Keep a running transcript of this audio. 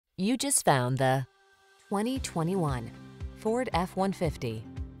You just found the 2021 Ford F-150.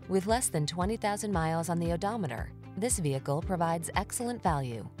 With less than 20,000 miles on the odometer, this vehicle provides excellent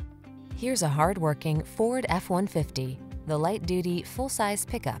value. Here's a hard-working Ford F-150, the light-duty, full-size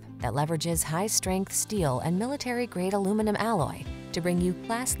pickup that leverages high-strength steel and military-grade aluminum alloy to bring you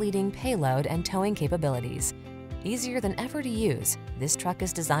class-leading payload and towing capabilities. Easier than ever to use, this truck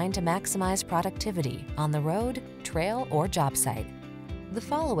is designed to maximize productivity on the road, trail, or job site. The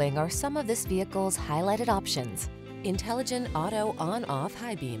following are some of this vehicle's highlighted options: intelligent auto on-off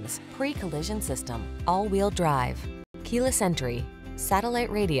high beams, pre-collision system, all-wheel drive, keyless entry, satellite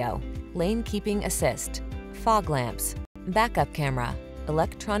radio, lane keeping assist, fog lamps, backup camera,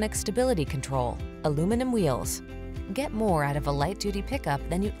 electronic stability control, aluminum wheels. Get more out of a light-duty pickup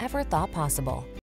than you ever thought possible.